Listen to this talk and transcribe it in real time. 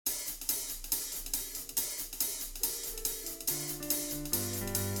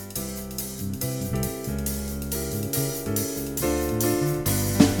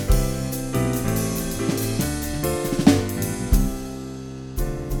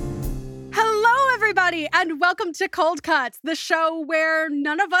everybody, and welcome to Cold Cuts, the show where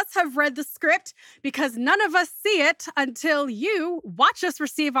none of us have read the script because none of us see it until you watch us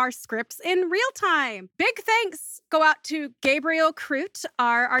receive our scripts in real time. Big thanks go out to Gabriel Crute,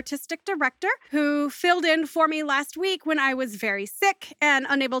 our artistic director, who filled in for me last week when I was very sick and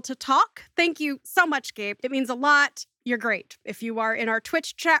unable to talk. Thank you so much, Gabe. It means a lot. You're great. If you are in our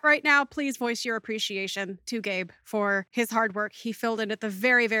Twitch chat right now, please voice your appreciation to Gabe for his hard work. He filled in at the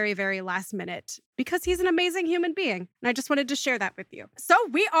very, very, very last minute because he's an amazing human being. And I just wanted to share that with you. So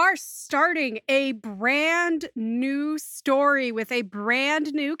we are starting a brand new story with a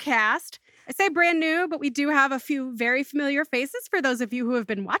brand new cast. I say brand new, but we do have a few very familiar faces for those of you who have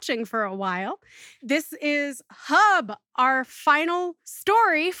been watching for a while. This is Hub, our final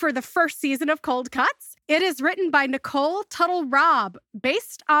story for the first season of Cold Cuts. It is written by Nicole Tuttle-Robb,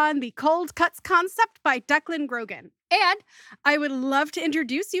 based on the Cold Cuts concept by Declan Grogan. And I would love to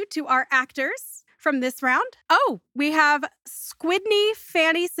introduce you to our actors from this round. Oh, we have Squidney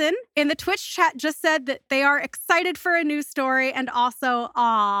Fannyson in the Twitch chat just said that they are excited for a new story and also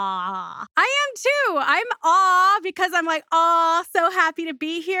aw. I am too. I'm aw because I'm like, aw, so happy to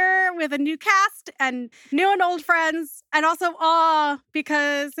be here with a new cast and new and old friends. And also aw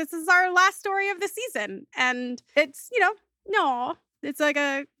because this is our last story of the season. And it's, no. It's like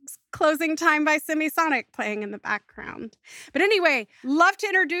a closing time by Semisonic playing in the background. But anyway, love to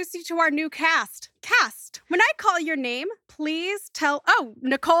introduce you to our new cast. When I call your name, please tell... Oh,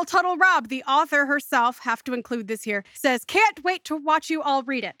 Nicole Tuttle-Robb, the author herself, have to include this here, says, can't wait to watch you all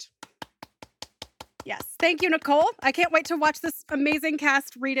read it. Yes. Thank you, Nicole. I can't wait to watch this amazing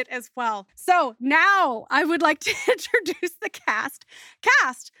cast read it as well. So now I would like to introduce the cast.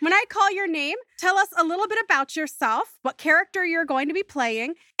 Cast, when I call your name, tell us a little bit about yourself, what character you're going to be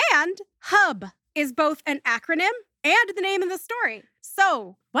playing, and Hub is both an acronym and the name of the story.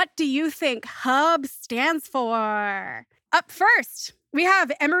 So what do you think Hub stands for? Up first, we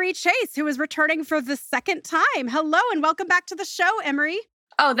have Emery Chase, who is returning for the second time. Hello and welcome back to the show, Emery.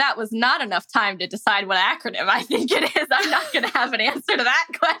 Oh, that was not enough time to decide what acronym I think it is. I'm not going to have an answer to that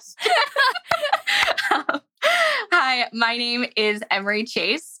question. Hi, my name is Emery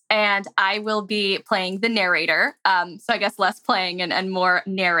Chase, and I will be playing the narrator. So I guess less playing and more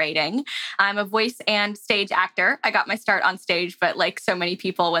narrating. I'm a voice and stage actor. I got my start on stage, but like so many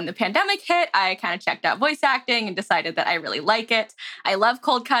people, when the pandemic hit, I kind of checked out voice acting and decided that I really like it. I love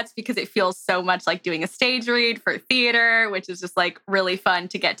Cold Cuts because it feels so much like doing a stage read for theater, which is just like really fun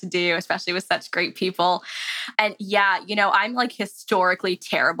to get to do, especially with such great people. And yeah, I'm like historically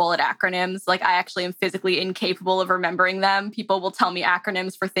terrible at acronyms. Like I actually am physically incapable of remembering them. People will tell me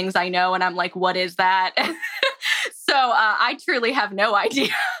acronyms for things I know, and I'm like, what is that? So I truly have no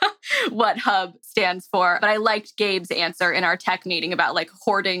idea what Hub stands for, but I liked Gabe's answer in our tech meeting about like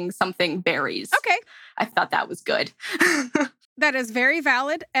hoarding something berries. Okay. I thought that was good. That is very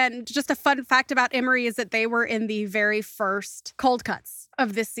valid. And just a fun fact about Emery is that they were in the very first Cold Cuts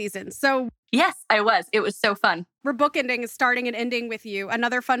of this season. So yes, I was. It was so fun. We're bookending, starting and ending with you.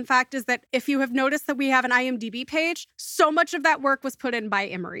 Another fun fact is that if you have noticed that we have an IMDb page, so much of that work was put in by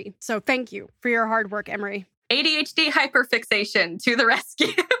Emery. So thank you for your hard work, Emery. ADHD hyperfixation to the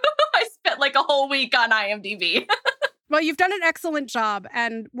rescue. I spent like a whole week on IMDb. Well, you've done an excellent job,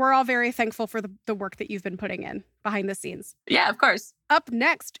 and we're all very thankful for the work that you've been putting in behind the scenes. Yeah, of course. Up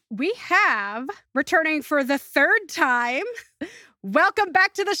next, we have, returning for the third time, welcome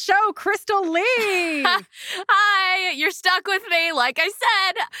back to the show, Crystal Lee. Hi, you're stuck with me, like I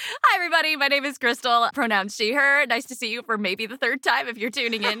said. Hi, everybody. My name is Crystal, pronouns she, her. Nice to see you for maybe the third time if you're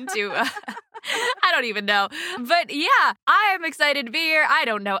tuning in to... I don't even know. But yeah, I am excited to be here. I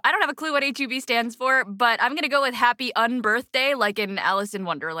don't know. I don't have a clue what HUB stands for, but I'm going to go with Happy Unbirthday, like in Alice in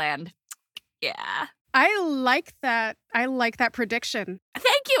Wonderland. Yeah. I like that. I like that prediction.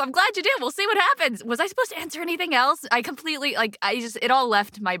 Thank you. I'm glad you did. We'll see what happens. Was I supposed to answer anything else? I completely, it all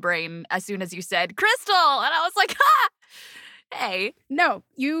left my brain as soon as you said Crystal. And I was like, ha! Hey. No,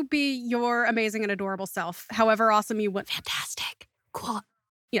 you be your amazing and adorable self. However awesome you want. Fantastic. Cool.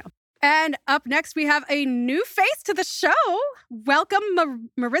 And up next, we have a new face to the show. Welcome,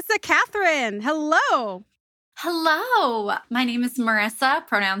 Marissa Catherine. Hello. Hello. My name is Marissa,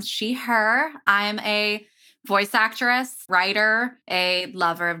 pronouns she, her. I'm a voice actress, writer, a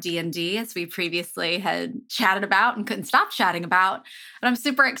lover of D&D, as we previously had chatted about and couldn't stop chatting about. But I'm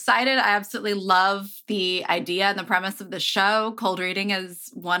super excited. I absolutely love the idea and the premise of the show. Cold reading is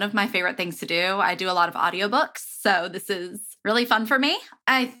one of my favorite things to do. I do a lot of audiobooks, so this is really fun for me.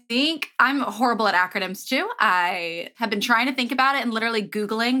 I think I'm horrible at acronyms too. I have been trying to think about it and literally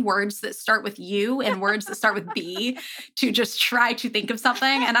Googling words that start with U and words that start with B to just try to think of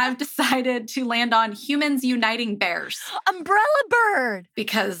something. And I've decided to land on humans uniting bears. Umbrella bird.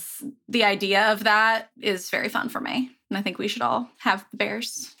 Because the idea of that is very fun for me. And I think we should all have the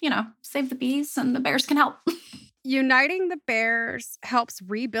bears, save the bees and the bears can help. Uniting the bears helps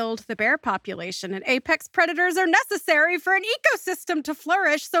rebuild the bear population, and apex predators are necessary for an ecosystem to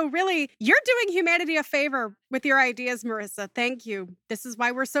flourish. So really, you're doing humanity a favor with your ideas, Marissa. Thank you. This is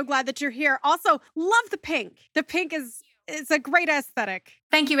why we're so glad that you're here. Also, love the pink. The pink is a great aesthetic.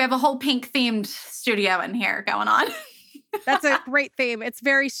 Thank you. We have a whole pink themed studio in here going on. That's a great theme. It's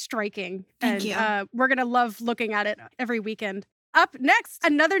very striking. Thank you. We're going to love looking at it every weekend. Up next,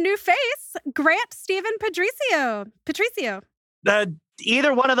 another new face, Grant Stephen Patricio.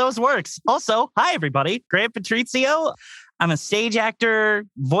 Either one of those works. Also, hi, everybody. Grant Patricio. I'm a stage actor,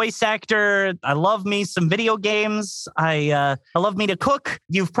 voice actor. I love me some video games. I love me to cook.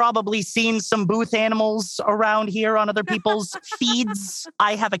 You've probably seen some booth animals around here on other people's feeds.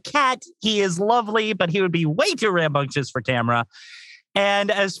 I have a cat. He is lovely, but he would be way too rambunctious for camera.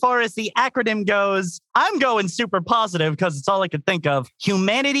 And as far as the acronym goes, I'm going super positive because it's all I could think of.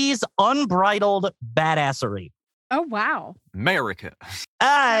 Humanity's unbridled badassery. Oh, wow. America.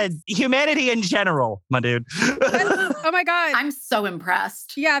 Humanity in general, my dude. Oh my God. I'm so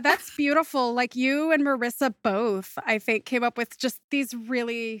impressed. Yeah, that's beautiful. Like you and Marissa both, I think, came up with just these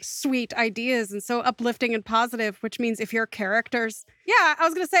really sweet ideas and so uplifting and positive, which means if your characters, I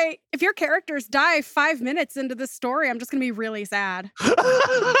was going to say, if your characters die 5 minutes into the story, I'm just going to be really sad.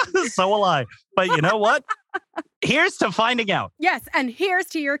 So will I. But you know what? Here's to finding out. Yes, and here's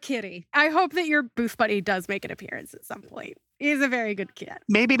to your kitty. I hope that your booth buddy does make an appearance at some point. He's a very good kid.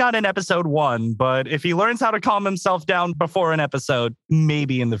 Maybe not in episode 1, but if he learns how to calm himself down before an episode,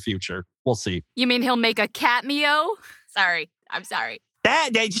 maybe in the future. We'll see. You mean he'll make a cat meow? Sorry. I'm sorry.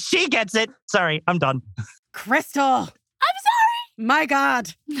 She gets it. Sorry, I'm done. Crystal. I'm sorry. My God.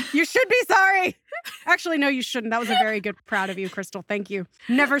 You should be sorry. Actually, no, you shouldn't. That was a very good, proud of you, Crystal. Thank you.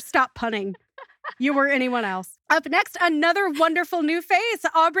 Never stop punning. You or anyone else. Up next, another wonderful new face,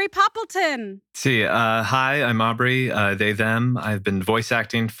 Aubrey Poppleton. Hi, I'm Aubrey, they, them. I've been voice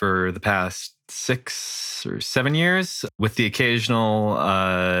acting for the past 6 or 7 years with the occasional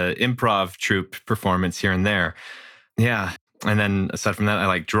improv troupe performance here and there. Yeah. And then aside from that, I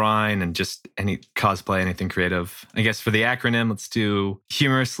like drawing and just any cosplay, anything creative. I guess for the acronym, let's do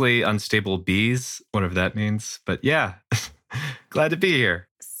humorously unstable bees, whatever that means. But yeah, glad to be here.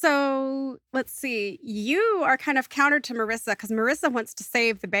 So let's see. You are kind of counter to Marissa because Marissa wants to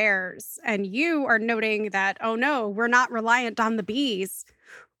save the bears. And you are noting that, oh no, we're not reliant on the bees.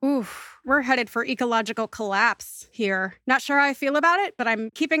 Oof, we're headed for ecological collapse here. Not sure how I feel about it, but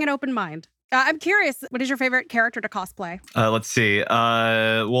I'm keeping an open mind. I'm curious, what is your favorite character to cosplay? Let's see.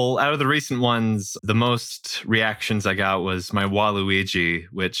 Well, out of the recent ones, the most reactions I got was my Waluigi,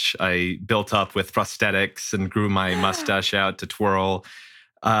 which I built up with prosthetics and grew my mustache out to twirl.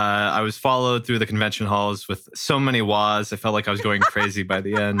 I was followed through the convention halls with so many wahs. I felt like I was going crazy by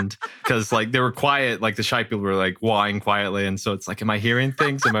the end because like they were quiet. Like the shy people were like wahing quietly. And so it's like, am I hearing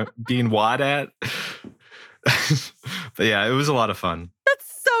things? Am I being wahed at? But yeah, it was a lot of fun.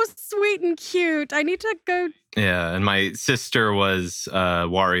 That's so sweet and cute. I need to go. Yeah. And my sister was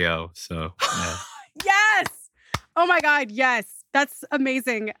Wario. So yeah. Yes. Oh my God. Yes. That's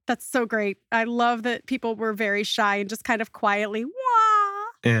amazing. That's so great. I love that people were very shy and just kind of quietly, wah.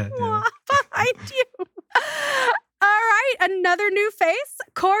 Yeah. Behind you. All right, another new face,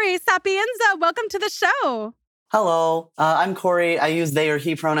 Corey Sapienza. Welcome to the show. Hello, I'm Corey. I use they or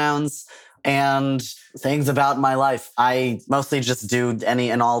he pronouns. And things about my life. I mostly just do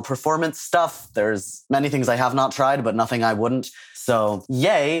any and all performance stuff. There's many things I have not tried, but nothing I wouldn't. So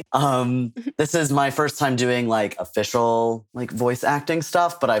yay. This is my first time doing like official like voice acting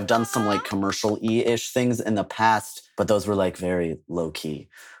stuff, but I've done some like commercial-y-ish things in the past, but those were like very low key.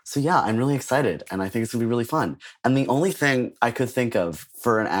 So yeah, I'm really excited and I think it's gonna be really fun. And the only thing I could think of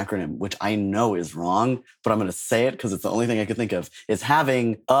for an acronym, which I know is wrong, but I'm gonna say it because it's the only thing I could think of, is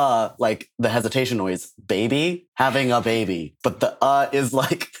having like the hesitation noise, baby, having a baby. But the is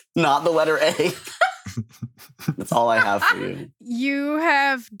like not the letter A. That's all I have for you. You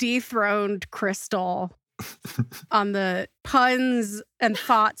have dethroned Crystal on the puns and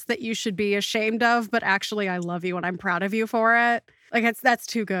thoughts that you should be ashamed of, but actually I love you and I'm proud of you for it. Like that's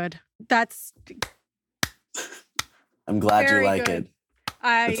too good. That's I'm glad you very like good. it.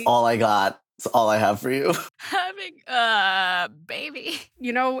 It's all I got. It's all I have for you. Having baby.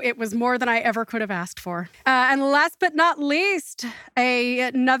 You know, it was more than I ever could have asked for. And last but not least,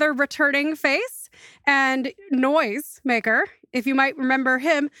 another returning face and noise maker. If you might remember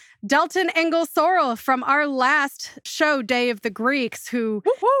him, Delton Engel Sorrell from our last show, Day of the Greeks, who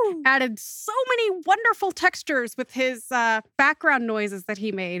added so many wonderful textures with his background noises that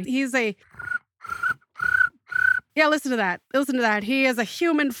he made. He's a... Yeah, listen to that. Listen to that. He is a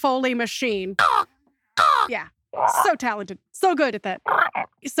human Foley machine. Yeah, so talented. So good at that.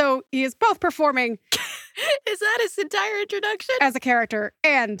 So he is both performing... Is that his entire introduction? As a character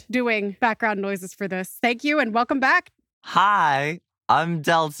and doing background noises for this. Thank you and welcome back. Hi, I'm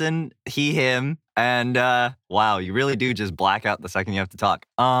Delton, he, him, and wow, you really do just black out the second you have to talk.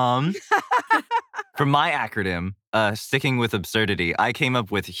 For my acronym, sticking with absurdity, I came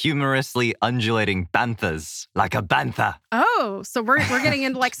up with humorously undulating banthas, like a bantha. Oh, so we're getting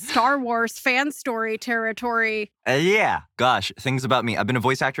into like Star Wars fan story territory. Yeah, gosh, things about me. I've been a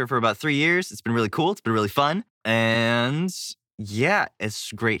voice actor for about 3 years. It's been really cool. It's been really fun. And yeah,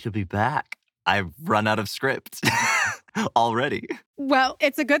 it's great to be back. I've run out of script already. Well,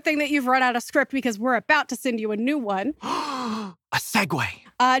 it's a good thing that you've run out of script because we're about to send you a new one. A segue.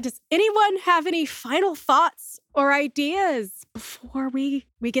 Does anyone have any final thoughts or ideas before we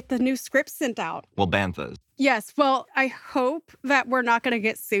get the new script sent out? Well, banthas. Yes. Well, I hope that we're not going to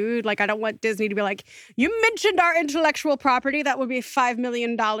get sued. Like, I don't want Disney to be like, you mentioned our intellectual property. That would be $5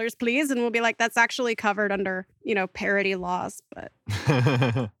 million, please. And we'll be like, that's actually covered under, parody laws. But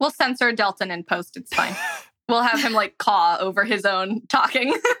We'll censor Delton in post. It's fine. We'll have him like caw over his own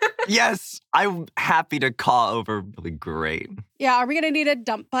talking. Yes, I'm happy to caw over. Really great. yeah, are we going to need a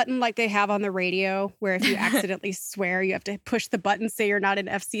dump button like they have on the radio where if you accidentally swear, you have to push the button, say you're not in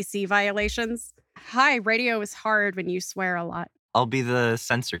FCC violations? Hi, radio is hard when you swear a lot. I'll be the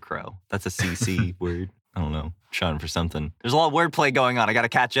censor crow. That's a CC word. I don't know. Trying for something. There's a lot of wordplay going on. I got to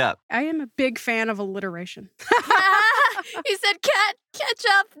catch up. I am a big fan of alliteration. You said catch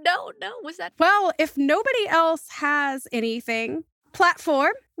up. No, was that? Well, if nobody else has anything,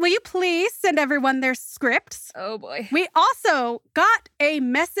 platform, will you please send everyone their scripts? Oh boy. We also got a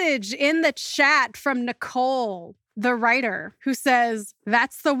message in the chat from Nicole, the writer, who says,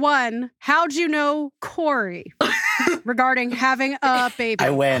 that's the one. How'd you know Corey? Regarding having a baby. I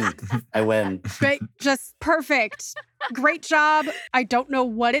win. But just perfect. Great job. I don't know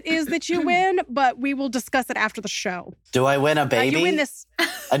what it is that you win, but we will discuss it after the show. Do I win a baby? You win this.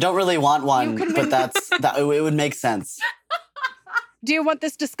 I don't really want one, can but win- that it would make sense. Do you want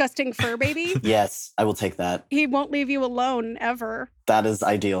this disgusting fur baby? Yes, I will take that. He won't leave you alone ever. That is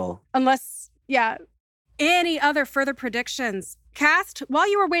ideal. Unless, any other further predictions. Cast, while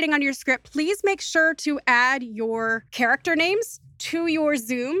you are waiting on your script, please make sure to add your character names to your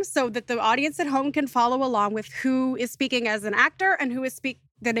Zoom so that the audience at home can follow along with who is speaking as an actor and who is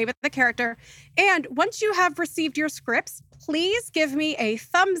the name of the character. And once you have received your scripts, please give me a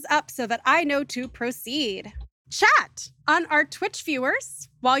thumbs up so that I know to proceed. Chat on our Twitch viewers.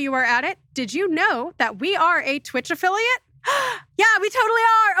 While you are at it, did you know that we are a Twitch affiliate? Yeah, we totally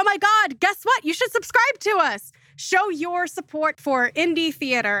are. Oh my God. Guess what? You should subscribe to us. Show your support for indie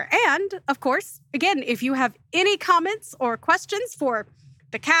theater. And of course, again, if you have any comments or questions for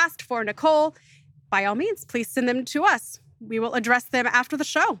the cast, for Nicole, by all means, please send them to us. We will address them after the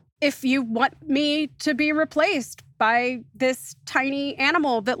show. If you want me to be replaced by this tiny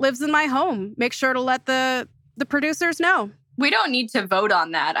animal that lives in my home, make sure to let the producers know. We don't need to vote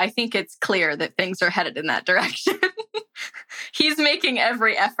on that. I think it's clear that things are headed in that direction. He's making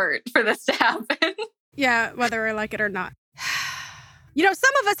every effort for this to happen. Yeah, whether I like it or not.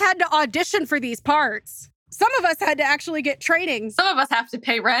 Some of us had to audition for these parts. Some of us had to actually get training. Some of us have to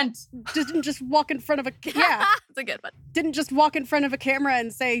pay rent. Didn't just walk in front of It's a good one. Didn't just walk in front of a camera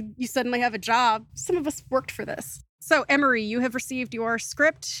and say you suddenly have a job. Some of us worked for this. So, Emery, you have received your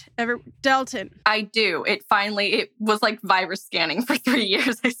script. Delton. I do. It was like virus scanning for 3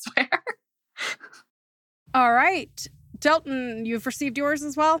 years, I swear. All right. Delton, you've received yours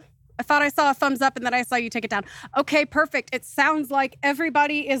as well? I thought I saw a thumbs up and then I saw you take it down. Okay, perfect. It sounds like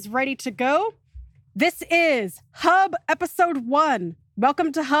everybody is ready to go. This is Hub Episode 1.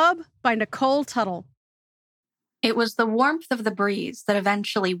 Welcome to Hub by Nicole Tuttle. It was the warmth of the breeze that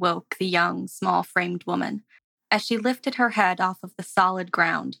eventually woke the young, small-framed woman. As she lifted her head off of the solid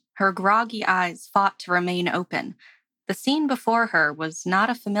ground, her groggy eyes fought to remain open. The scene before her was not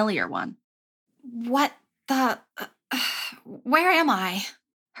a familiar one. What Where am I?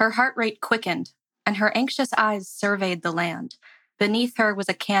 Her heart rate quickened, and her anxious eyes surveyed the land. Beneath her was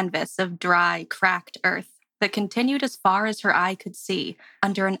a canvas of dry, cracked earth that continued as far as her eye could see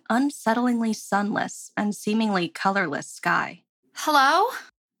under an unsettlingly sunless and seemingly colorless sky. Hello?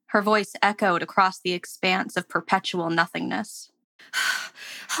 Her voice echoed across the expanse of perpetual nothingness.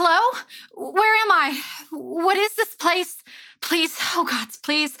 Hello? Where am I? What is this place? Please, oh gods,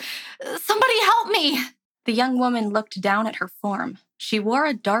 please, somebody help me. The young woman looked down at her form. She wore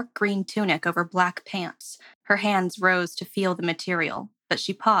a dark green tunic over black pants. Her hands rose to feel the material, but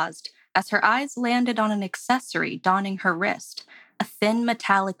she paused as her eyes landed on an accessory donning her wrist, a thin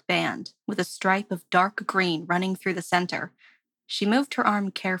metallic band with a stripe of dark green running through the center. She moved her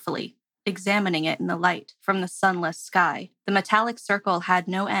arm carefully, examining it in the light from the sunless sky. The metallic circle had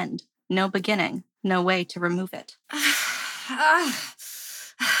no end, no beginning, no way to remove it.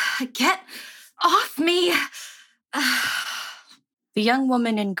 Get off me! The young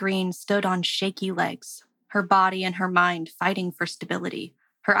woman in green stood on shaky legs, her body and her mind fighting for stability.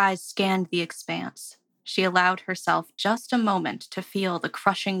 Her eyes scanned the expanse. She allowed herself just a moment to feel the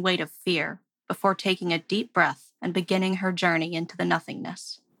crushing weight of fear before taking a deep breath and beginning her journey into the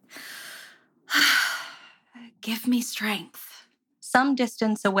nothingness. Give me strength. Some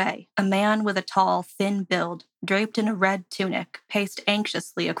distance away, a man with a tall, thin build, draped in a red tunic, paced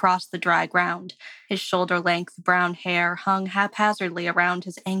anxiously across the dry ground. His shoulder-length brown hair hung haphazardly around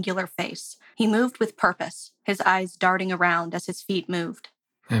his angular face. He moved with purpose, his eyes darting around as his feet moved.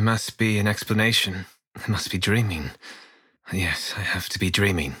 There must be an explanation. I must be dreaming. Yes, I have to be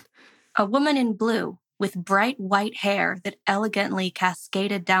dreaming. A woman in blue, with bright white hair that elegantly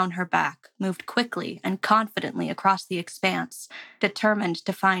cascaded down her back, moved quickly and confidently across the expanse, determined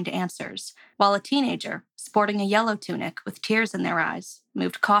to find answers, while a teenager, sporting a yellow tunic with tears in their eyes,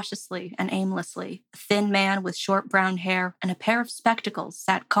 moved cautiously and aimlessly. A thin man with short brown hair and a pair of spectacles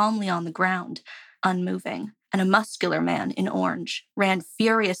sat calmly on the ground, unmoving, and a muscular man in orange ran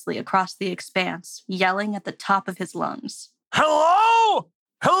furiously across the expanse, yelling at the top of his lungs. Hello?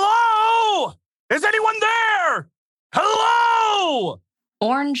 Hello? Is anyone there? Hello?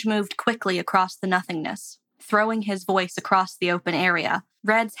 Orange moved quickly across the nothingness, throwing his voice across the open area.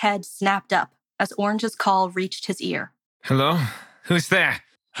 Red's head snapped up as Orange's call reached his ear. Hello? Who's there?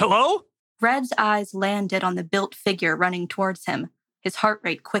 Hello? Red's eyes landed on the built figure running towards him. His heart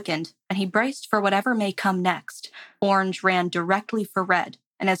rate quickened, and he braced for whatever may come next. Orange ran directly for Red,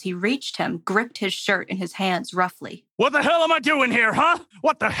 and as he reached him, gripped his shirt in his hands roughly. What the hell am I doing here, huh?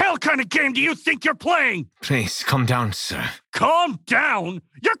 What the hell kind of game do you think you're playing? Please, calm down, sir. Calm down?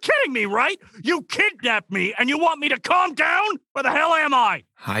 You're kidding me, right? You kidnapped me, and you want me to calm down? Where the hell am I?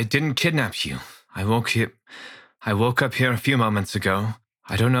 I didn't kidnap you. I woke up here a few moments ago.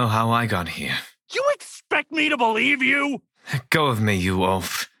 I don't know how I got here. You expect me to believe you? Let go of me, you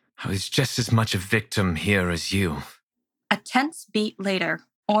oaf. I was just as much a victim here as you. A tense beat later,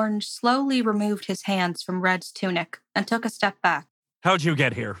 Orange slowly removed his hands from Red's tunic and took a step back. How'd you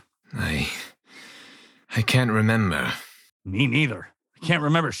get here? I can't remember. Me neither. I can't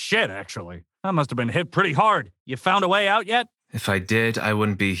remember shit, actually. I must have been hit pretty hard. You found a way out yet? If I did, I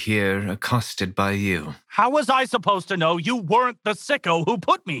wouldn't be here accosted by you. How was I supposed to know you weren't the sicko who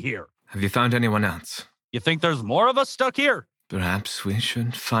put me here? Have you found anyone else? You think there's more of us stuck here? Perhaps we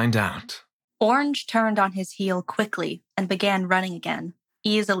should find out. Orange turned on his heel quickly and began running again,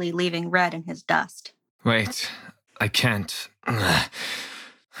 easily leaving Red in his dust. Wait, I can't.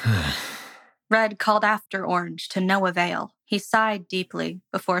 Red called after Orange to no avail. He sighed deeply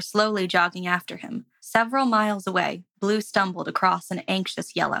before slowly jogging after him. Several miles away, Blue stumbled across an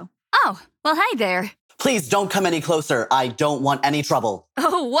anxious yellow. Oh, well, hey there. Please don't come any closer. I don't want any trouble.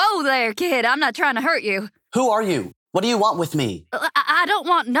 Oh, whoa there, kid. I'm not trying to hurt you. Who are you? What do you want with me? I don't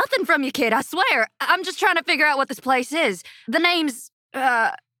want nothing from you, kid, I swear. I'm just trying to figure out what this place is. The name's,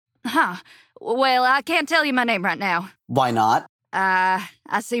 Well, I can't tell you my name right now. Why not? I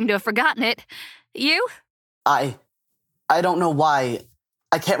seem to have forgotten it. You? I don't know why.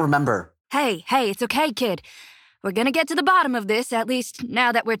 I can't remember. Hey, it's okay, kid. We're gonna get to the bottom of this, at least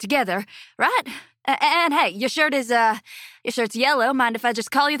now that we're together, right? And hey, your shirt's yellow. Mind if I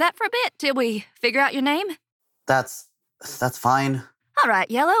just call you that for a bit till we figure out your name? That's fine. All right,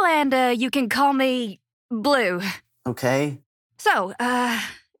 Yellow, and you can call me Blue. Okay. So,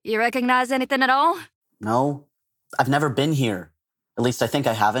 you recognize anything at all? No. I've never been here. At least I think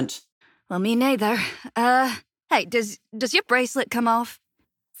I haven't. Well, me neither. Hey, does your bracelet come off?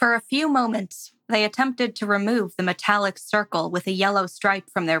 For a few moments, they attempted to remove the metallic circle with a yellow stripe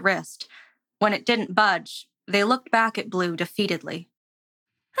from their wrist. When it didn't budge, they looked back at Blue defeatedly.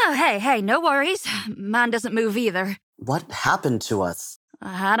 Oh, hey, no worries. Mine doesn't move either. What happened to us?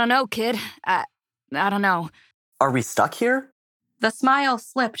 I don't know, kid. I don't know. Are we stuck here? The smile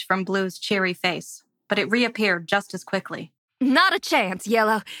slipped from Blue's cheery face, but it reappeared just as quickly. Not a chance,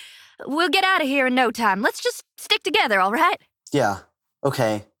 Yellow. We'll get out of here in no time. Let's just stick together, all right? Yeah,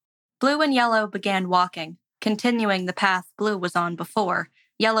 okay. Blue and Yellow began walking, continuing the path Blue was on before.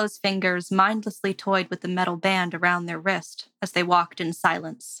 Yellow's fingers mindlessly toyed with the metal band around their wrist as they walked in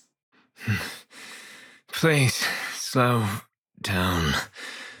silence. Please, slow down.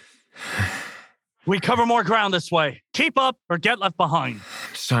 We cover more ground this way. Keep up or get left behind.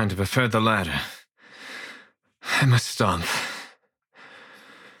 I'm starting to prefer the latter. I must stop.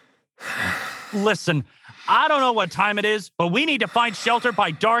 Listen, I don't know what time it is, but we need to find shelter by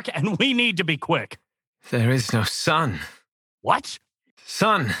dark and we need to be quick. There is no sun. What?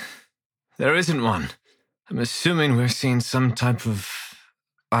 Sun. There isn't one. I'm assuming we're seeing some type of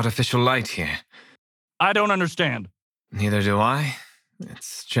artificial light here. I don't understand. Neither do I.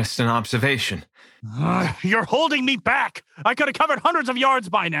 It's just an observation. You're holding me back. I could have covered hundreds of yards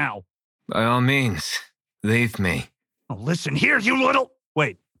by now. By all means, leave me. Oh, listen here, you little...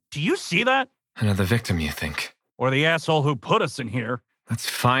 Wait, do you see that? Another victim, you think? Or the asshole who put us in here? Let's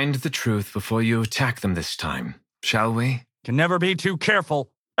find the truth before you attack them this time, shall we? Can never be too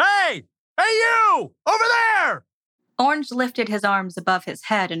careful. Hey! Hey, you! Over there! Orange lifted his arms above his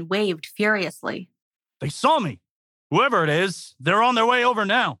head and waved furiously. They saw me. Whoever it is, they're on their way over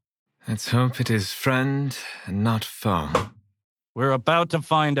now. Let's hope it is friend and not foe. We're about to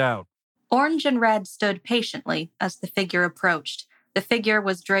find out. Orange and Red stood patiently as the figure approached. The figure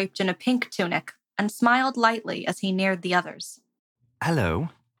was draped in a pink tunic and smiled lightly as he neared the others. Hello.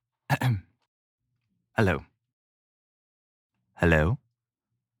 Hello. Hello?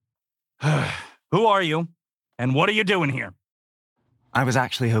 Who are you? And what are you doing here? I was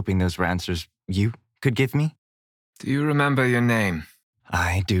actually hoping those were answers you could give me. Do you remember your name?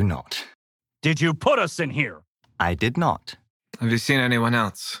 I do not. Did you put us in here? I did not. Have you seen anyone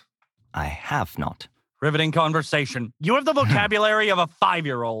else? I have not. Riveting conversation. You have the vocabulary of a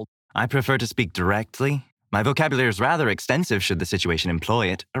 5-year-old. I prefer to speak directly. My vocabulary is rather extensive should the situation employ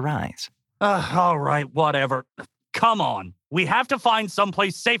it arise. All right, whatever. Come on. We have to find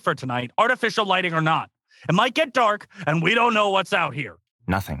someplace safer tonight, artificial lighting or not. It might get dark, and we don't know what's out here.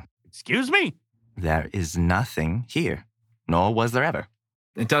 Nothing. Excuse me? There is nothing here. Nor was there ever.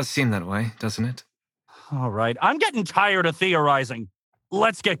 It does seem that way, doesn't it? All right, I'm getting tired of theorizing.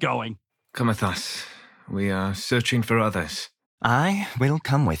 Let's get going. Come with us. We are searching for others. I will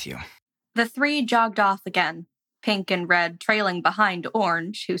come with you. The three jogged off again, Pink and Red trailing behind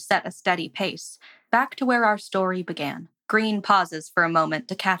Orange, who set a steady pace, back to where our story began. Green pauses for a moment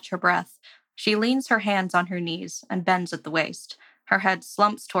to catch her breath. She leans her hands on her knees and bends at the waist. Her head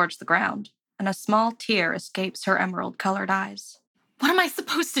slumps towards the ground, and a small tear escapes her emerald-colored eyes. What am I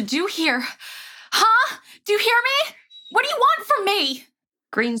supposed to do here? Huh? Do you hear me? What do you want from me?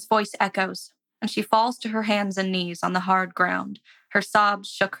 Green's voice echoes, and she falls to her hands and knees on the hard ground. Her sobs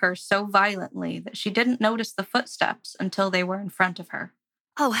shook her so violently that she didn't notice the footsteps until they were in front of her.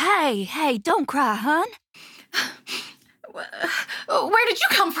 Oh, hey, don't cry, hon. Where did you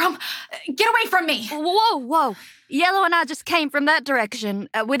come from? Get away from me. Whoa. Yellow and I just came from that direction.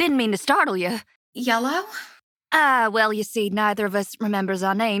 We didn't mean to startle you. Yellow? Well, you see, neither of us remembers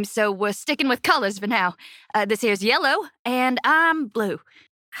our names, so we're sticking with colors for now. This here's Yellow, and I'm Blue.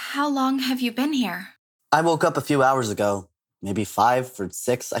 How long have you been here? I woke up a few hours ago. Maybe 5 or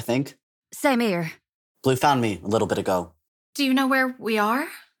 6, I think. Same here. Blue found me a little bit ago. Do you know where we are?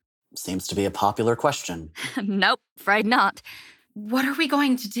 Seems to be a popular question. Nope, afraid not. What are we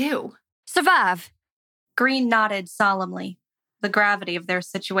going to do? Survive. Green nodded solemnly, the gravity of their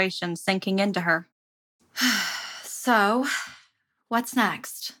situation sinking into her. So, what's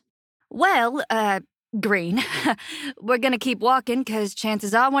next? Well, Green, we're gonna keep walking because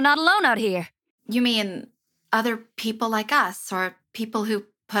chances are we're not alone out here. You mean other people like us, or people who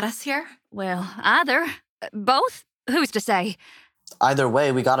put us here? Well, either. Both? Who's to say? Either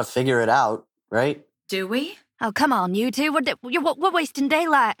way, we gotta figure it out, right? Do we? Oh, come on, you two. We're wasting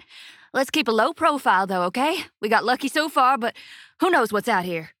daylight. Let's keep a low profile, though, okay? We got lucky so far, but who knows what's out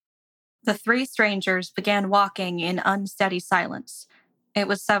here? The three strangers began walking in unsteady silence. It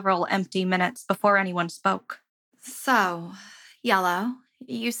was several empty minutes before anyone spoke. So, Yellow,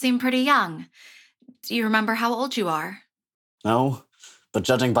 you seem pretty young. Do you remember how old you are? No, but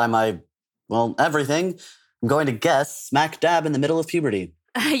judging by my, everything, I'm going to guess smack dab in the middle of puberty.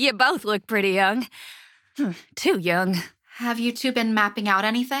 You both look pretty young. Too young. Have you two been mapping out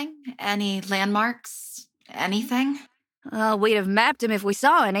anything? Any landmarks? Anything? We'd have mapped him if we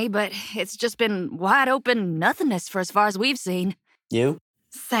saw any, but it's just been wide open nothingness for as far as we've seen. You?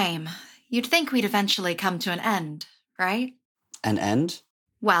 Same. You'd think we'd eventually come to an end, right? An end?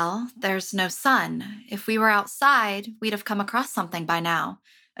 Well, there's no sun. If we were outside, we'd have come across something by now.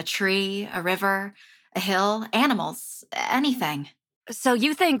 A tree, a river, a hill, animals, anything. So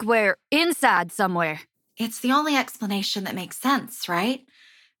you think we're inside somewhere? It's the only explanation that makes sense, right?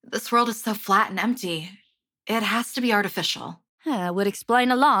 This world is so flat and empty. It has to be artificial. Would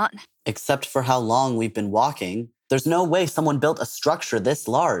explain a lot. Except for how long we've been walking. There's no way someone built a structure this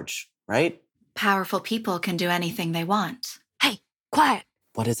large, right? Powerful people can do anything they want. Hey, quiet.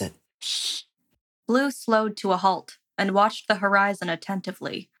 What is it? Blue slowed to a halt and watched the horizon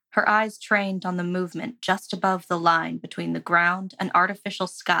attentively, her eyes trained on the movement just above the line between the ground and artificial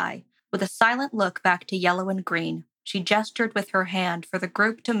sky. With a silent look back to Yellow and Green, she gestured with her hand for the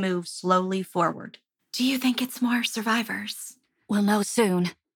group to move slowly forward. Do you think it's more survivors? We'll know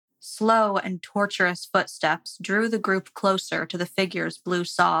soon. Slow and tortuous footsteps drew the group closer to the figures Blue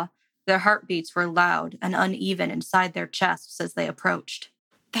saw. Their heartbeats were loud and uneven inside their chests as they approached.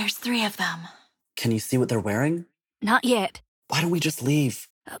 There's 3 of them. Can you see what they're wearing? Not yet. Why don't we just leave?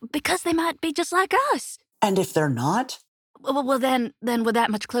 Because they might be just like us. And if they're not? Well, then we're that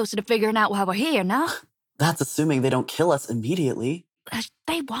much closer to figuring out why we're here, no? That's assuming they don't kill us immediately.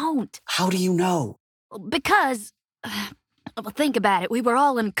 They won't. How do you know? Because, well, think about it. We were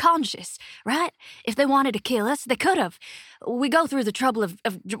all unconscious, right? If they wanted to kill us, they could have. We go through the trouble of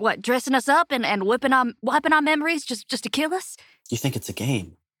dressing us up and wiping our memories just to kill us? You think it's a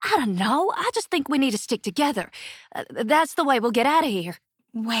game? I don't know. I just think we need to stick together. That's the way we'll get out of here.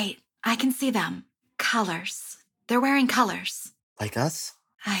 Wait, I can see them. Colors. They're wearing colors. Like us?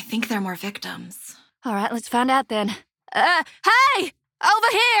 I think they're more victims. All right, let's find out then. Hey! Over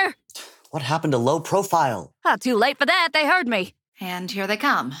here! What happened to low profile? Oh, too late for that. They heard me. And here they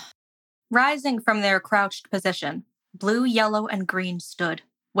come. Rising from their crouched position, Blue, Yellow, and Green stood,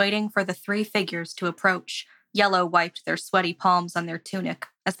 waiting for the 3 figures to approach. Yellow wiped their sweaty palms on their tunic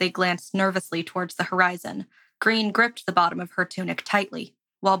as they glanced nervously towards the horizon. Green gripped the bottom of her tunic tightly,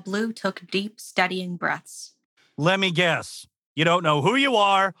 while Blue took deep, steadying breaths. Let me guess. You don't know who you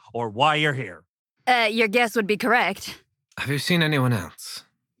are or why you're here. Your guess would be correct. Have you seen anyone else?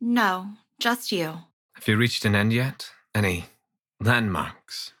 No, just you. Have you reached an end yet? Any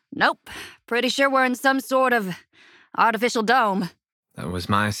landmarks? Nope. Pretty sure we're in some sort of artificial dome. That was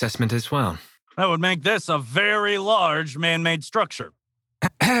my assessment as well. That would make this a very large man-made structure.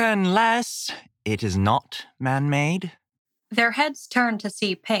 Unless it is not man-made. Their heads turned to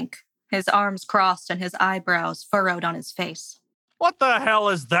see Pink, his arms crossed and his eyebrows furrowed on his face. What the hell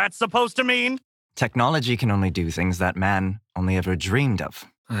is that supposed to mean? Technology can only do things that man only ever dreamed of.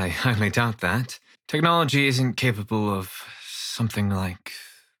 I highly doubt that. Technology isn't capable of something like,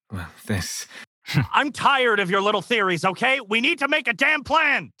 well, this. I'm tired of your little theories, okay? We need to make a damn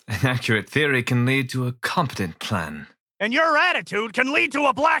plan. An accurate theory can lead to a competent plan. And your attitude can lead to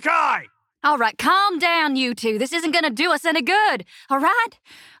a black eye. All right, calm down, you two. This isn't going to do us any good, all right?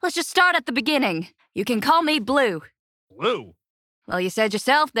 Let's just start at the beginning. You can call me Blue. Blue? Well, you said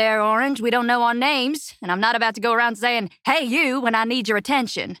yourself there, Orange. We don't know our names, and I'm not about to go around saying, hey, you, when I need your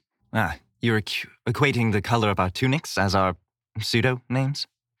attention. You're equating the color of our tunics as our pseudo-names?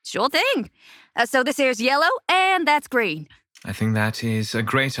 Sure thing. So this here's Yellow, and that's Green. I think that is a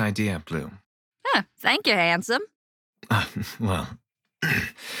great idea, Blue. Thank you, handsome. Well,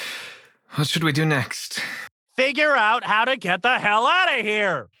 what should we do next? Figure out how to get the hell out of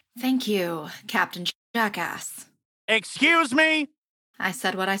here. Thank you, Captain Jackass. Excuse me? I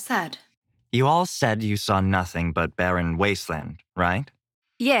said what I said. You all said you saw nothing but barren wasteland, right?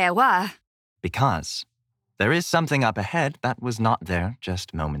 Yeah, why? Because there is something up ahead that was not there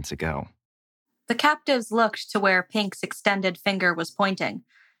just moments ago. The captives looked to where Pink's extended finger was pointing.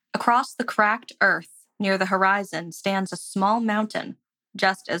 Across the cracked earth, near the horizon, stands a small mountain,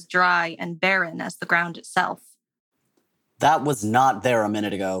 just as dry and barren as the ground itself. That was not there a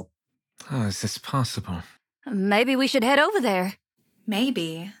minute ago. How is this possible? Maybe we should head over there.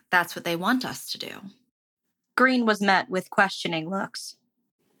 Maybe that's what they want us to do. Green was met with questioning looks.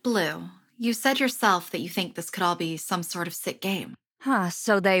 Blue, you said yourself that you think this could all be some sort of sick game.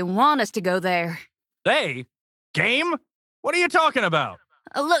 So they want us to go there. They? Game? What are you talking about?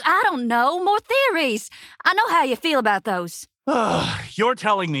 Look, I don't know. More theories. I know how you feel about those. You're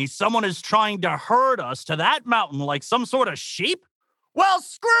telling me someone is trying to herd us to that mountain like some sort of sheep? Well,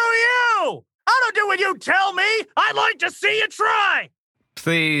 screw you! I don't do what you tell me! I'd like to see you try!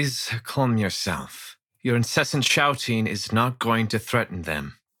 Please calm yourself. Your incessant shouting is not going to threaten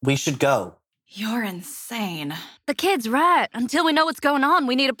them. We should go. You're insane. The kid's right. Until we know what's going on,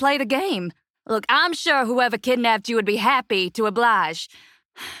 we need to play the game. Look, I'm sure whoever kidnapped you would be happy to oblige.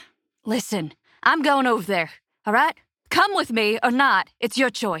 Listen, I'm going over there, all right? Come with me or not, it's your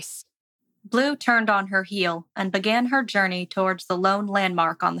choice. Blue turned on her heel and began her journey towards the lone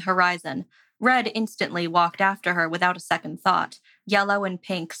landmark on the horizon. Red instantly walked after her without a second thought. Yellow and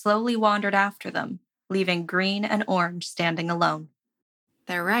Pink slowly wandered after them, leaving Green and Orange standing alone.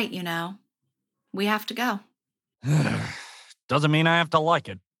 They're right, you know. We have to go. Doesn't mean I have to like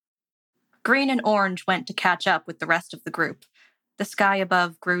it. Green and Orange went to catch up with the rest of the group. The sky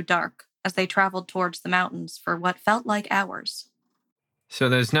above grew dark as they traveled towards the mountains for what felt like hours. So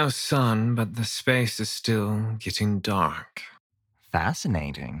there's no sun, but the space is still getting dark.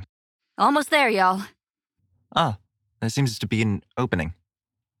 Fascinating. Almost there, y'all. Ah, there seems to be an opening.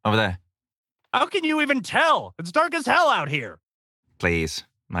 Over there. How can you even tell? It's dark as hell out here. Please,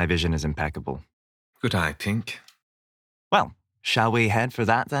 my vision is impeccable. Good eye, Pink. Well, shall we head for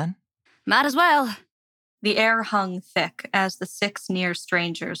that then? Might as well. The air hung thick as the 6 near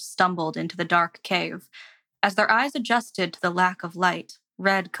strangers stumbled into the dark cave. As their eyes adjusted to the lack of light,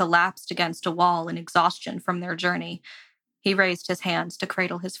 Red collapsed against a wall in exhaustion from their journey. He raised his hands to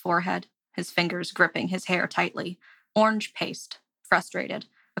cradle his forehead, his fingers gripping his hair tightly. Orange paced, frustrated,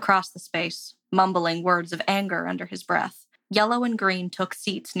 across the space, mumbling words of anger under his breath. Yellow and Green took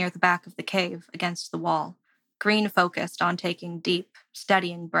seats near the back of the cave against the wall. Green focused on taking deep,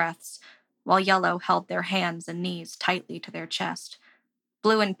 steadying breaths, while Yellow held their hands and knees tightly to their chest.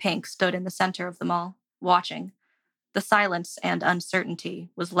 Blue and Pink stood in the center of them all, watching. The silence and uncertainty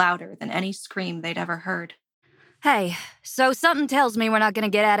was louder than any scream they'd ever heard. Hey, so something tells me we're not gonna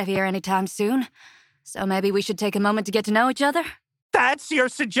get out of here anytime soon. So maybe we should take a moment to get to know each other? That's your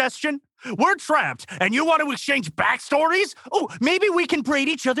suggestion? We're trapped, and you want to exchange backstories? Oh, maybe we can braid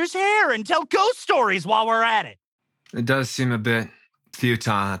each other's hair and tell ghost stories while we're at it. It does seem a bit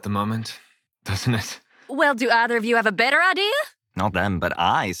futile at the moment, doesn't it? Well, do either of you have a better idea? Not them, but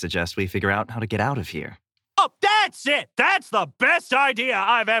I suggest we figure out how to get out of here. Oh, that's it! That's the best idea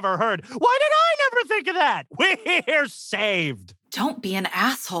I've ever heard. Why did I never think of that? We're saved. Don't be an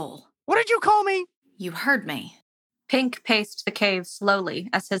asshole. What did you call me? You heard me. Pink paced the cave slowly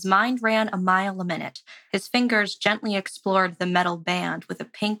as his mind ran a mile a minute. His fingers gently explored the metal band with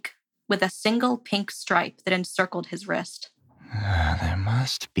a single pink stripe that encircled his wrist. There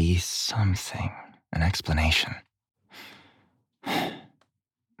must be something, an explanation.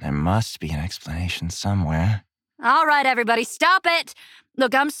 There must be an explanation somewhere. All right, everybody, stop it!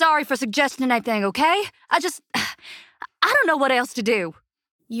 Look, I'm sorry for suggesting anything, okay? I don't know what else to do.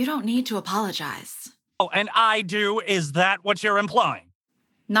 You don't need to apologize. Oh, and I do. Is that what you're implying?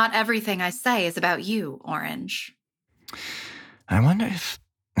 Not everything I say is about you, Orange. I wonder if...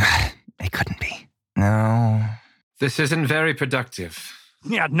 It couldn't be. No. This isn't very productive.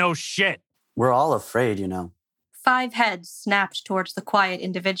 Yeah, no shit. We're all afraid, you know. 5 heads snapped towards the quiet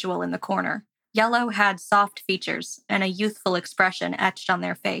individual in the corner. Yellow had soft features and a youthful expression etched on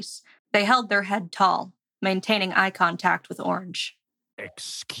their face. They held their head tall, maintaining eye contact with Orange.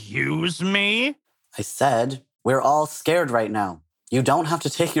 Excuse me? I said, we're all scared right now. You don't have to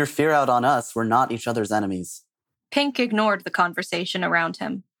take your fear out on us. We're not each other's enemies. Pink ignored the conversation around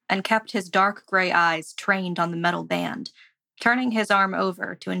him and kept his dark gray eyes trained on the metal band, turning his arm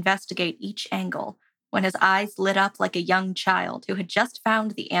over to investigate each angle when his eyes lit up like a young child who had just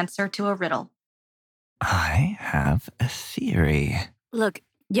found the answer to a riddle. I have a theory. Look,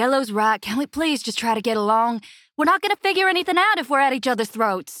 Yellow's right. Can we please just try to get along? We're not gonna figure anything out if we're at each other's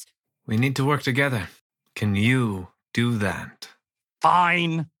throats. We need to work together. Can you do that?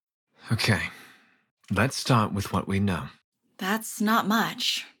 Fine. Okay. Let's start with what we know. That's not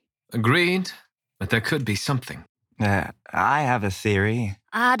much. Agreed, but there could be something. I have a theory.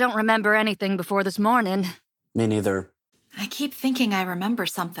 I don't remember anything before this morning. Me neither. I keep thinking I remember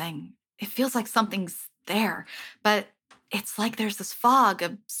something. It feels like something's there, but it's like there's this fog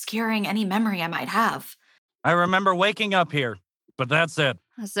obscuring any memory I might have. I remember waking up here, but that's it.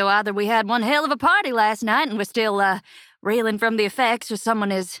 So either we had one hell of a party last night and we're still, reeling from the effects, or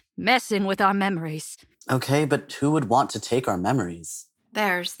someone is messing with our memories. Okay, but who would want to take our memories?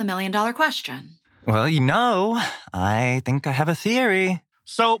 There's the million-dollar question. Well, you know, I think I have a theory.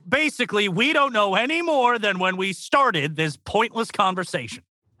 So basically, we don't know any more than when we started this pointless conversation.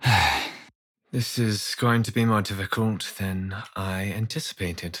 This is going to be more difficult than I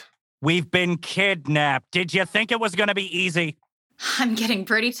anticipated. We've been kidnapped. Did you think it was going to be easy? I'm getting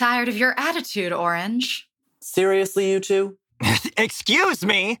pretty tired of your attitude, Orange. Seriously, you two? Excuse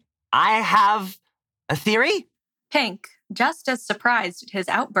me? I have a theory? Pink, just as surprised at his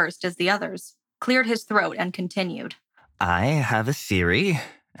outburst as the others, cleared his throat, and continued. I have a theory,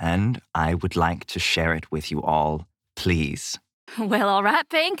 and I would like to share it with you all, please. Well, all right,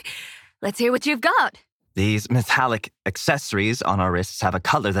 Pink. Let's hear what you've got. These metallic accessories on our wrists have a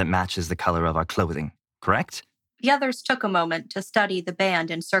color that matches the color of our clothing, correct? The others took a moment to study the band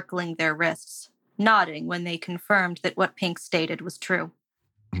encircling their wrists, nodding when they confirmed that what Pink stated was true.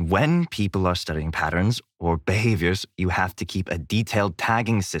 When people are studying patterns or behaviors, you have to keep a detailed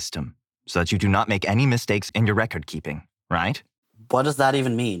tagging system so that you do not make any mistakes in your record keeping, right? What does that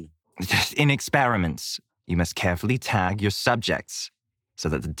even mean? In experiments, you must carefully tag your subjects so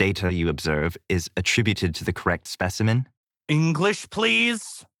that the data you observe is attributed to the correct specimen. English,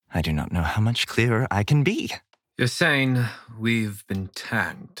 please. I do not know how much clearer I can be. You're saying we've been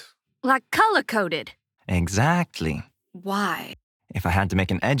tagged. Like color-coded. Exactly. Why? If I had to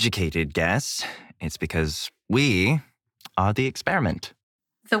make an educated guess, it's because we are the experiment.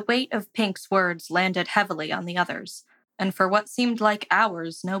 The weight of Pink's words landed heavily on the others, and for what seemed like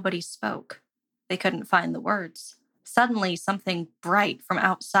hours, nobody spoke. They couldn't find the words. Suddenly, something bright from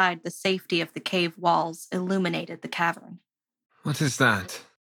outside the safety of the cave walls illuminated the cavern. What is that?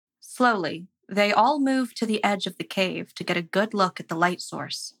 Slowly, they all moved to the edge of the cave to get a good look at the light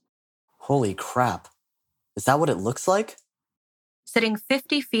source. Holy crap. Is that what it looks like? Sitting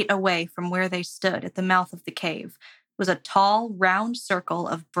 50 feet away from where they stood at the mouth of the cave was a tall, round circle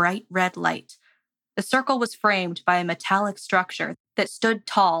of bright red light. The circle was framed by a metallic structure that stood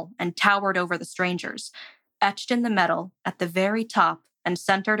tall and towered over the strangers. Etched in the metal, at the very top and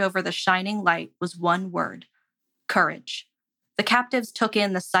centered over the shining light was one word: courage. The captives took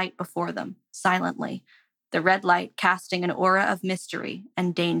in the sight before them, silently, the red light casting an aura of mystery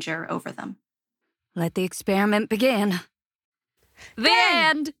and danger over them. Let the experiment begin. The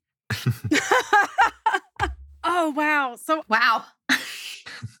end! Oh, wow. Wow.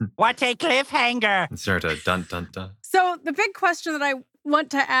 What a cliffhanger. Insert a dun dun dun. So the big question that I want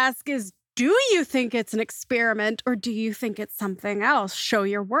to ask is, do you think it's an experiment or do you think it's something else? Show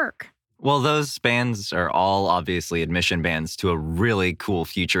your work. Well, those bands are all obviously admission bands to a really cool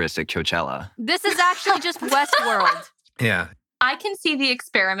futuristic Coachella. This is actually just Westworld. Yeah. I can see the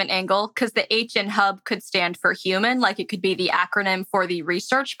experiment angle because the H in hub could stand for human, like it could be the acronym for the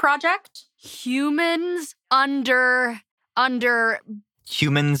research project. Humans under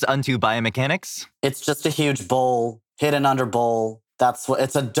Humans unto biomechanics? It's just a huge bowl, hidden under bowl. That's what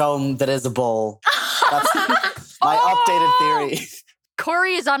it's a dome that is a bowl. That's my updated theory.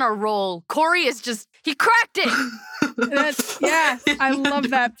 Corey is on a roll. Corey is just, he cracked it. Yeah, I love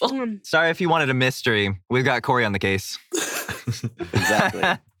that. Sorry if you wanted a mystery. We've got Corey on the case. Exactly.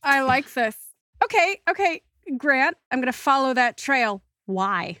 I like this. Okay, Grant, I'm going to follow that trail.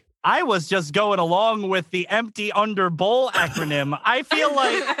 Why? I was just going along with the empty under bowl acronym. I feel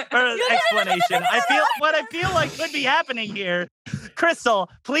like, or explanation. What I feel like could be happening here. Crystal,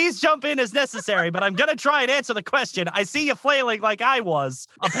 please jump in as necessary, but I'm going to try and answer the question. I see you flailing like I was,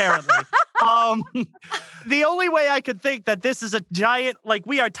 apparently. The only way I could think that this is a giant, like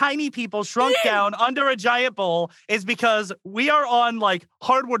we are tiny people shrunk down under a giant bowl is because we are on like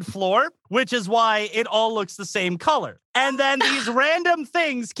hardwood floor, which is why it all looks the same color. And then these random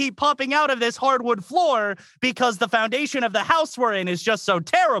things keep popping out of this hardwood floor because the foundation of the house we're in is just so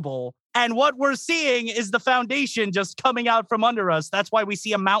terrible. And what we're seeing is the foundation just coming out from under us. That's why we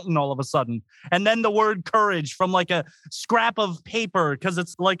see a mountain all of a sudden. And then the word courage from like a scrap of paper because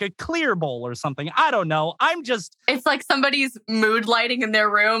it's like a clear bowl or something. I don't know. It's like somebody's mood lighting in their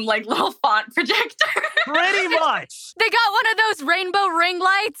room, like little font projector. Pretty much. They got one of those rainbow ring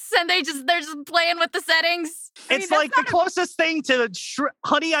lights and they're just playing with the settings. It's like the closest thing to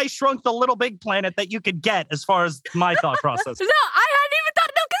Honey, I Shrunk the Little Big Planet that you could get as far as my thought process. No, I hadn't even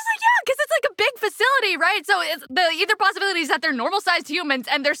thought, because it's like a big facility, right? So it's the either possibility is that they're normal-sized humans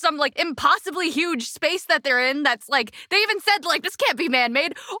and there's some like impossibly huge space that they're in that's like, they even said like, this can't be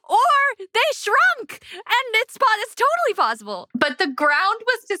man-made, or they shrunk, and it's totally possible. But the ground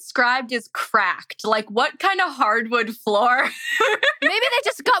was described as cracked. Like, what kind of hardwood floor? Maybe they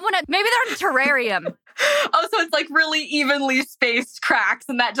just got maybe they're in a terrarium. Oh, so it's like really evenly spaced cracks,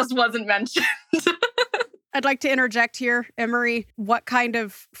 and that just wasn't mentioned. I'd like to interject here, Emery. What kind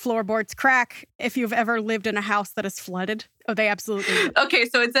of floorboards crack if you've ever lived in a house that is flooded? Oh, they absolutely do. Okay,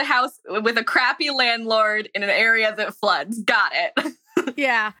 so it's a house with a crappy landlord in an area that floods. Got it.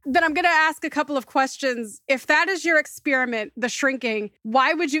 Yeah. Then I'm going to ask a couple of questions. If that is your experiment, the shrinking,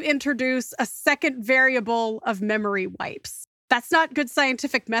 why would you introduce a second variable of memory wipes? That's not good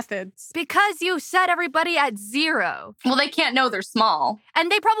scientific methods. Because you set everybody at 0. Well, they can't know they're small.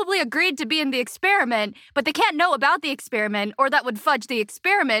 And they probably agreed to be in the experiment, but they can't know about the experiment or that would fudge the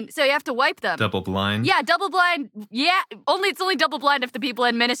experiment, so you have to wipe them. Double blind. Yeah, double blind. Yeah, it's only double blind if the people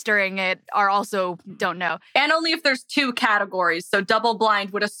administering it are also don't know. And only if there's 2 categories. So double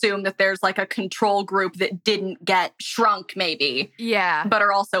blind would assume that there's like a control group that didn't get shrunk maybe, Yeah. but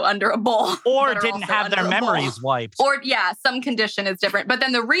are also under a bowl. Or that are didn't also have under their a bowl. memories wiped. Or, yeah, some condition is different. But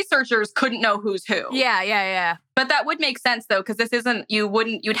then the researchers couldn't know who's who. Yeah. But that would make sense, though, because this isn't,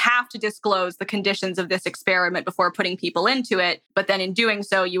 you'd have to disclose the conditions of this experiment before putting people into it. But then in doing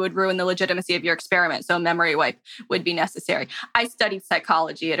so, you would ruin the legitimacy of your experiment. So a memory wipe would be necessary. I studied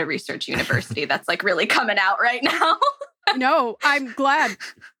psychology at a research university. That's like really coming out right now. No, I'm glad.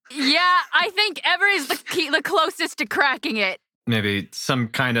 Yeah, I think Emery's the closest to cracking it. Maybe some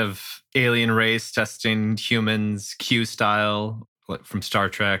kind of alien race testing humans Q style, like from Star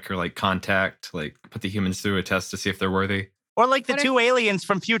Trek or like Contact, like put the humans through a test to see if they're worthy. Or like the What if- 2 aliens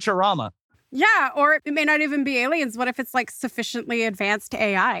from Futurama. Yeah, or it may not even be aliens. What if it's like sufficiently advanced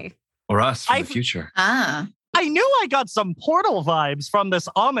AI? Or us from I- the future. Ah. I knew I got some Portal vibes from this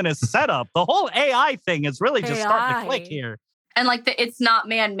ominous setup. The whole AI thing is really just starting to click AI. here. And like the it's not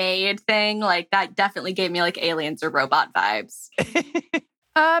man-made thing, like that definitely gave me like aliens or robot vibes.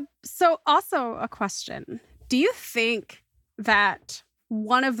 So also a question. Do you think that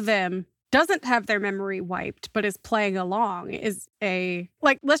one of them doesn't have their memory wiped, but is playing along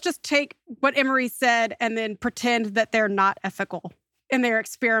let's just take what Emery said and then pretend that they're not ethical in their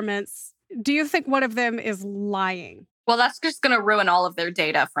experiments. Do you think one of them is lying? Well, that's just going to ruin all of their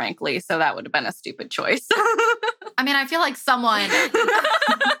data, frankly. So that would have been a stupid choice. I mean, I feel like someone.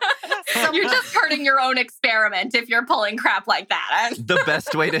 You're just hurting your own experiment if you're pulling crap like that. The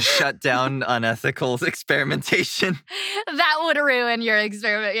best way to shut down unethical experimentation. That would ruin your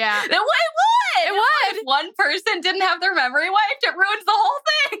experiment, yeah. It would. It would. If one person didn't have their memory wiped, it ruins the whole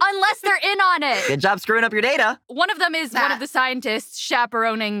thing. Unless they're in on it. Good job screwing up your data. One of them is one That- of the scientists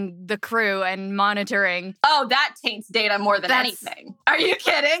chaperoning the crew and monitoring. Oh, that taints data more than That's- anything. Are you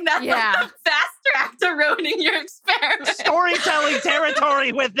kidding? That's Yeah. like the fast track to ruining your experiment. Storytelling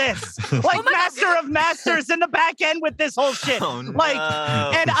territory with this. Like Master of Masters in the back end with this whole shit. Oh, no. Like,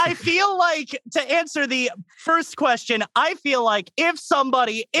 and I feel like, to answer the first question, I feel like if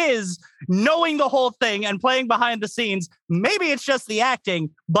somebody is knowing the whole thing and playing behind the scenes, maybe it's just the acting,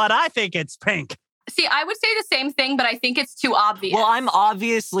 but I think it's Pink. See, I would say the same thing, but I think it's too obvious. Well, I'm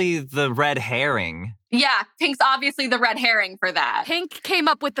obviously the red herring. Yeah, Pink's obviously the red herring for that. Pink came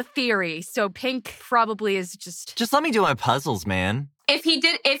up with the theory, so Pink probably is just... Just let me do my puzzles, man. If he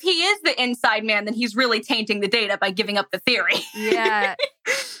is the inside man, then he's really tainting the data by giving up the theory. Yeah.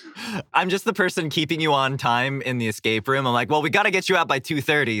 I'm just the person keeping you on time in the escape room. I'm like, well, we got to get you out by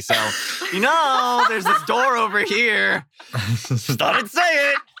 2:30. So, there's this door over here. Started say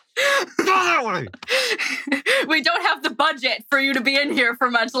it. Go that way. We don't have the budget for you to be in here for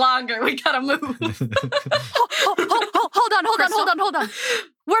much longer. We gotta move. Hold on.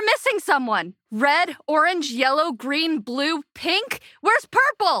 We're missing someone. Red, orange, yellow, green, blue, pink. Where's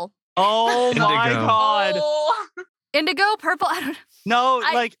purple? Oh my Indigo. God. Oh. Indigo, purple. I don't know. No,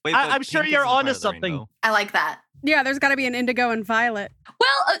 I- like, Wait, but I'm sure pink you're isn't part onto of the something. rainbow. I like that. Yeah, there's got to be an indigo and violet.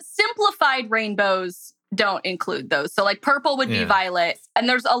 Well, simplified rainbows don't include those. So like purple would be Yeah. violet. And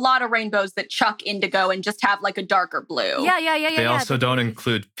there's a lot of rainbows that chuck indigo and just have like a darker blue. Yeah. They also don't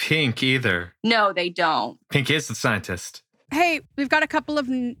include Pink either. No, they don't. Pink is the scientist. Hey, we've got a couple of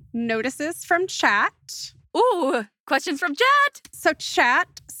notices from chat. Ooh, questions from chat. So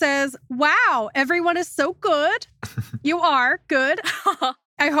chat says, wow, everyone is so good. You are good.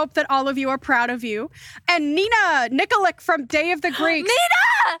 I hope that all of you are proud of you. And Nina Nikolic from Day of the Greeks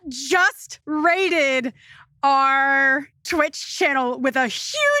just rated our Twitch channel with a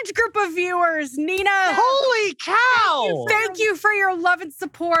huge group of viewers. Nina, Holy cow! thank you for your love and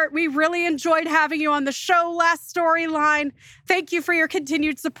support. We really enjoyed having you on the show last storyline. Thank you for your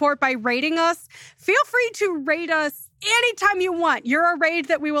continued support by rating us. Feel free to rate us anytime you want. You're a raid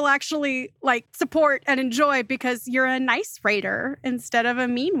that we will actually support and enjoy because you're a nice raider instead of a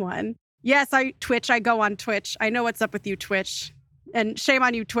mean one. Yes, I go on Twitch. I know what's up with you, Twitch. And shame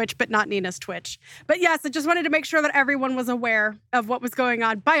on you, Twitch, but not Nina's Twitch. But yes, I just wanted to make sure that everyone was aware of what was going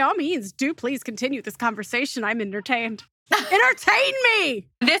on. By all means, do please continue this conversation. I'm entertained. Entertain me!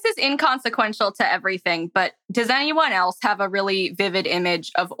 This is inconsequential to everything, but does anyone else have a really vivid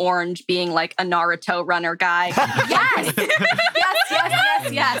image of Orange being like a Naruto runner guy? Yes.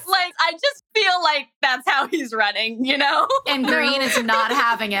 yes. Like, I just feel like that's how he's running, you know? And green is not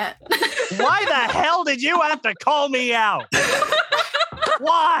having it. Why the hell did you have to call me out?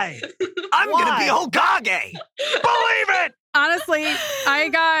 Why? I'm going to be Why? Hokage. Believe it! Honestly, I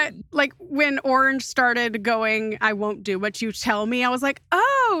got, like, when Orange started going, I won't do what you tell me, I was like,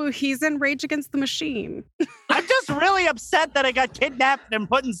 oh, he's in Rage Against the Machine. I'm just really upset that I got kidnapped and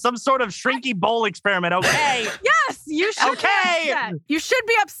put in some sort of shrinky bowl experiment, okay? Yes, you should Okay. be upset. You should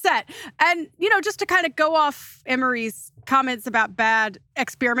be upset. And, just to kind of go off Emery's comments about bad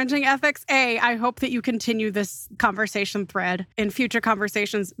experimenting ethics, A, I hope that you continue this conversation thread in future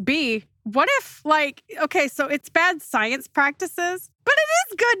conversations. B, what if, okay, so it's bad science practices, but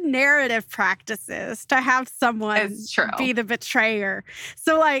it is good narrative practices to have someone It's true. be the betrayer.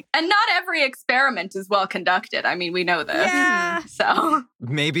 So, And not every experiment is well conducted. I mean, we know this. yeah. So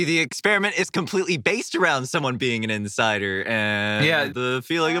Maybe the experiment is completely based around someone being an insider and the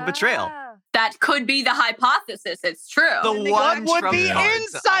feeling of betrayal. that could be the hypothesis. It's true. The one What would trump the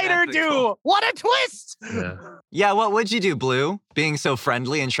card's insider do? unethical. What a twist! Yeah. Yeah, what would you do, Blue? Being so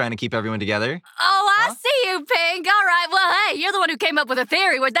friendly and trying to keep everyone together? Oh, I see you, Pink. All right. Well, hey, you're the one who came up with a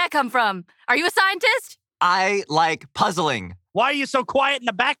theory. Where'd that come from? Are you a scientist? I like puzzling Why are you so quiet in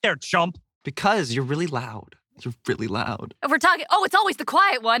the back there, chump? because you're really loud. You're really loud. If we're talking, it's always the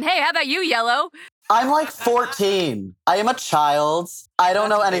quiet one. Hey, how about you, Yellow? I'm like 14. I am a child. I don't That's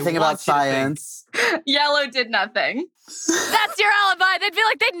know what they anything about want you to think. science. Yellow did nothing. That's your alibi. They'd be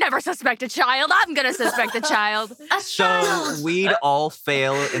like, they'd never suspect a child. I'm going to suspect a child. A So child. we'd all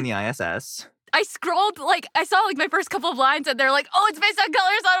fail in the ISS. I scrolled, I saw my first couple of lines and they're like, oh, it's based on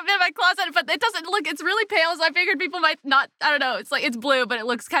colors on in my closet, but it doesn't look, it's really pale, so I figured people might not, I don't know, it's blue, but it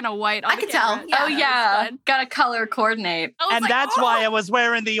looks kind of white on I the can camera. tell. Oh, it was yeah. fun. Got to color coordinate. I was And like, that's oh! why I was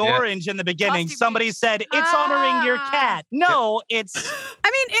wearing the Yeah. orange in the beginning. Costume Somebody beat. said, it's honoring your cat. No, it's... I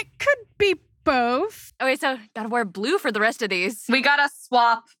mean, it could be both. Okay, so gotta wear blue for the rest of these. We got to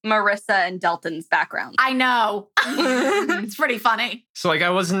swap Marissa and Delton's background. I know. It's pretty funny. So I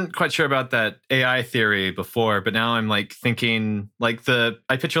wasn't quite sure about that AI theory before, but now I'm thinking I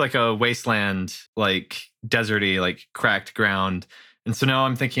picture a wasteland, deserty, cracked ground. And so now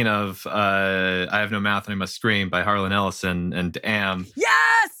I'm thinking of I Have No Mouth and I Must Scream by Harlan Ellison and Am.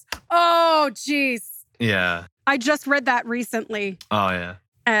 Yes! Oh, jeez. Yeah. I just read that recently. Oh, yeah.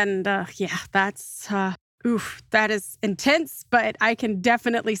 And that's, that is intense, but I can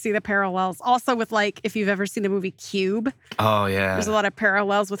definitely see the parallels. Also with if you've ever seen the movie Cube, Oh, yeah. there's a lot of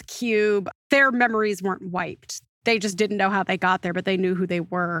parallels with Cube. Their memories weren't wiped. They just didn't know how they got there, but they knew who they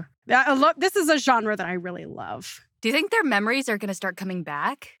were. This is a genre that I really love. Do you think their memories are gonna start coming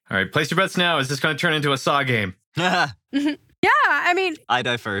back? All right, place your bets now. Is this going to turn into a Saw game? Yeah, I mean, I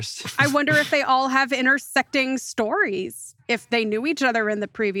die first. I wonder if they all have intersecting stories. If they knew each other in the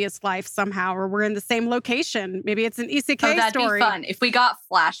previous life somehow, or were in the same location. Maybe it's an isekai Oh, that'd story. be fun. If we got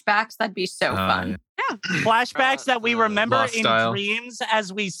flashbacks, that'd be so fun. Yeah. flashbacks that we remember Lost in Style. dreams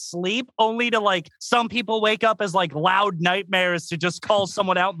as we sleep, only to some people wake up as loud nightmares to just call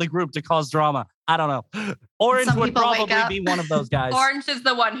someone out in the group to cause drama. I don't know. Orange Some would people wake probably up. be one of those guys. Orange is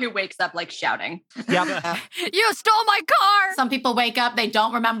the one who wakes up shouting. Yep. You stole my car! Some people wake up, they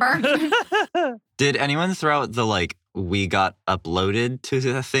don't remember. Did anyone throw out the we got uploaded to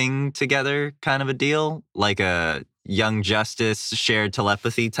the thing together kind of a deal? Like a Young Justice shared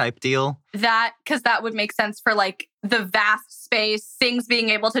telepathy type deal? Because that would make sense for the vast space, things being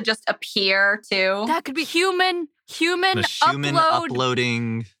able to just appear too. That could be human The human upload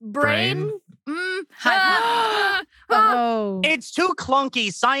uploading brain. Mm. Oh. It's too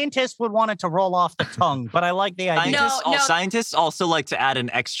clunky. Scientists would want it to roll off the tongue, but I like the idea. No. Scientists also like to add an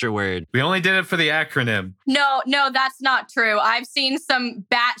extra word. We only did it for the acronym. No, that's not true. I've seen some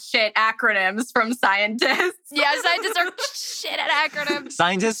batshit acronyms from scientists. Yeah, scientists are shit at acronyms.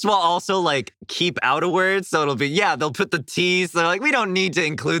 Scientists will also keep out a word, so it'll be they'll put the T's. They're we don't need to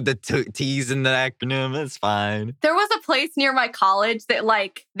include the T's in the acronym. It's fine. There was a place near my college that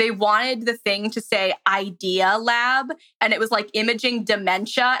they wanted the thing to say Idea Lab, and it was imaging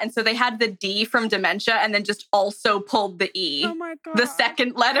dementia, and so they had the D from dementia and then just also pulled the E. Oh my God. The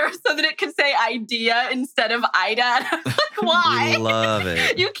second letter so that it could say idea instead of Ida. And I was why? Love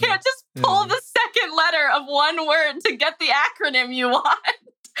it. You can't just pull the second letter of one word to get the acronym you want.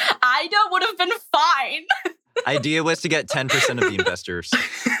 Ida would have been fine. Idea was to get 10% of the investors.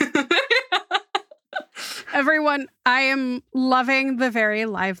 Everyone, I am loving the very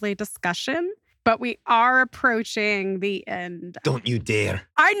lively discussion, but we are approaching the end. Don't you dare.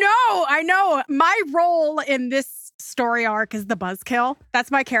 I know. My role in this story arc is the Buzzkill.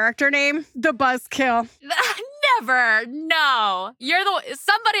 That's my character name, the Buzzkill. Never. No.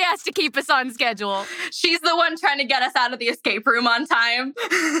 Somebody has to keep us on schedule. She's the one trying to get us out of the escape room on time.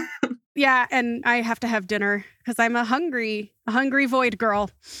 Yeah, and I have to have dinner because I'm a hungry void girl.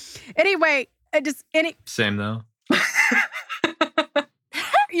 Anyway, Same though.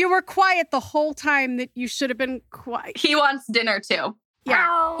 You were quiet the whole time that you should have been quiet. He wants dinner too.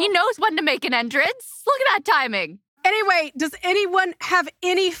 Yeah. He knows when to make an entrance. Look at that timing. Anyway, does anyone have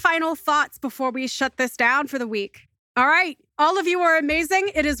any final thoughts before we shut this down for the week? All right. All of you are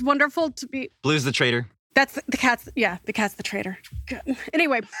amazing. It is wonderful to be... Blue's the traitor. That's the cat's... Yeah, the cat's the traitor. Good.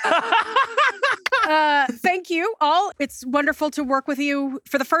 Anyway. Thank you all. It's wonderful to work with you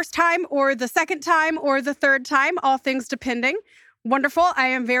for the first time or the second time or the third time, all things depending. Wonderful. I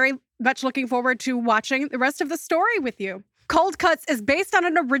am very much looking forward to watching the rest of the story with you. Cold Cuts is based on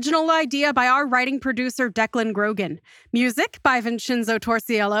an original idea by our writing producer, Declan Grogan. Music by Vincenzo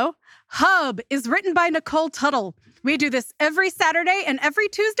Torciello. Hub is written by Nicole Tuttle. We do this every Saturday, and every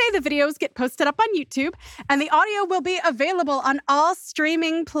Tuesday, the videos get posted up on YouTube, and the audio will be available on all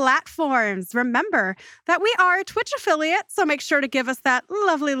streaming platforms. Remember that we are a Twitch affiliate, so make sure to give us that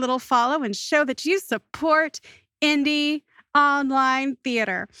lovely little follow and show that you support indie online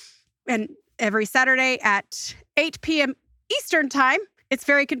theater. And every Saturday at 8 p.m. Eastern time. It's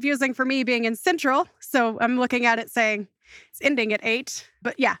very confusing for me being in Central, so I'm looking at it saying it's ending at 8.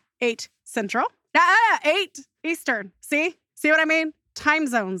 But yeah, 8 Central. 8 Eastern. See what I mean? Time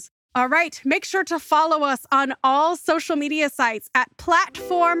zones. All right, make sure to follow us on all social media sites at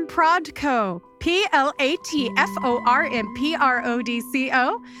Platform Prodco,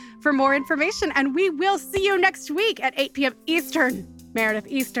 PLATFORMPRODCO for more information. And we will see you next week at 8 p.m. Eastern. Meredith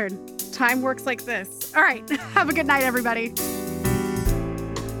Eastern. Time works like this. All right, have a good night, everybody.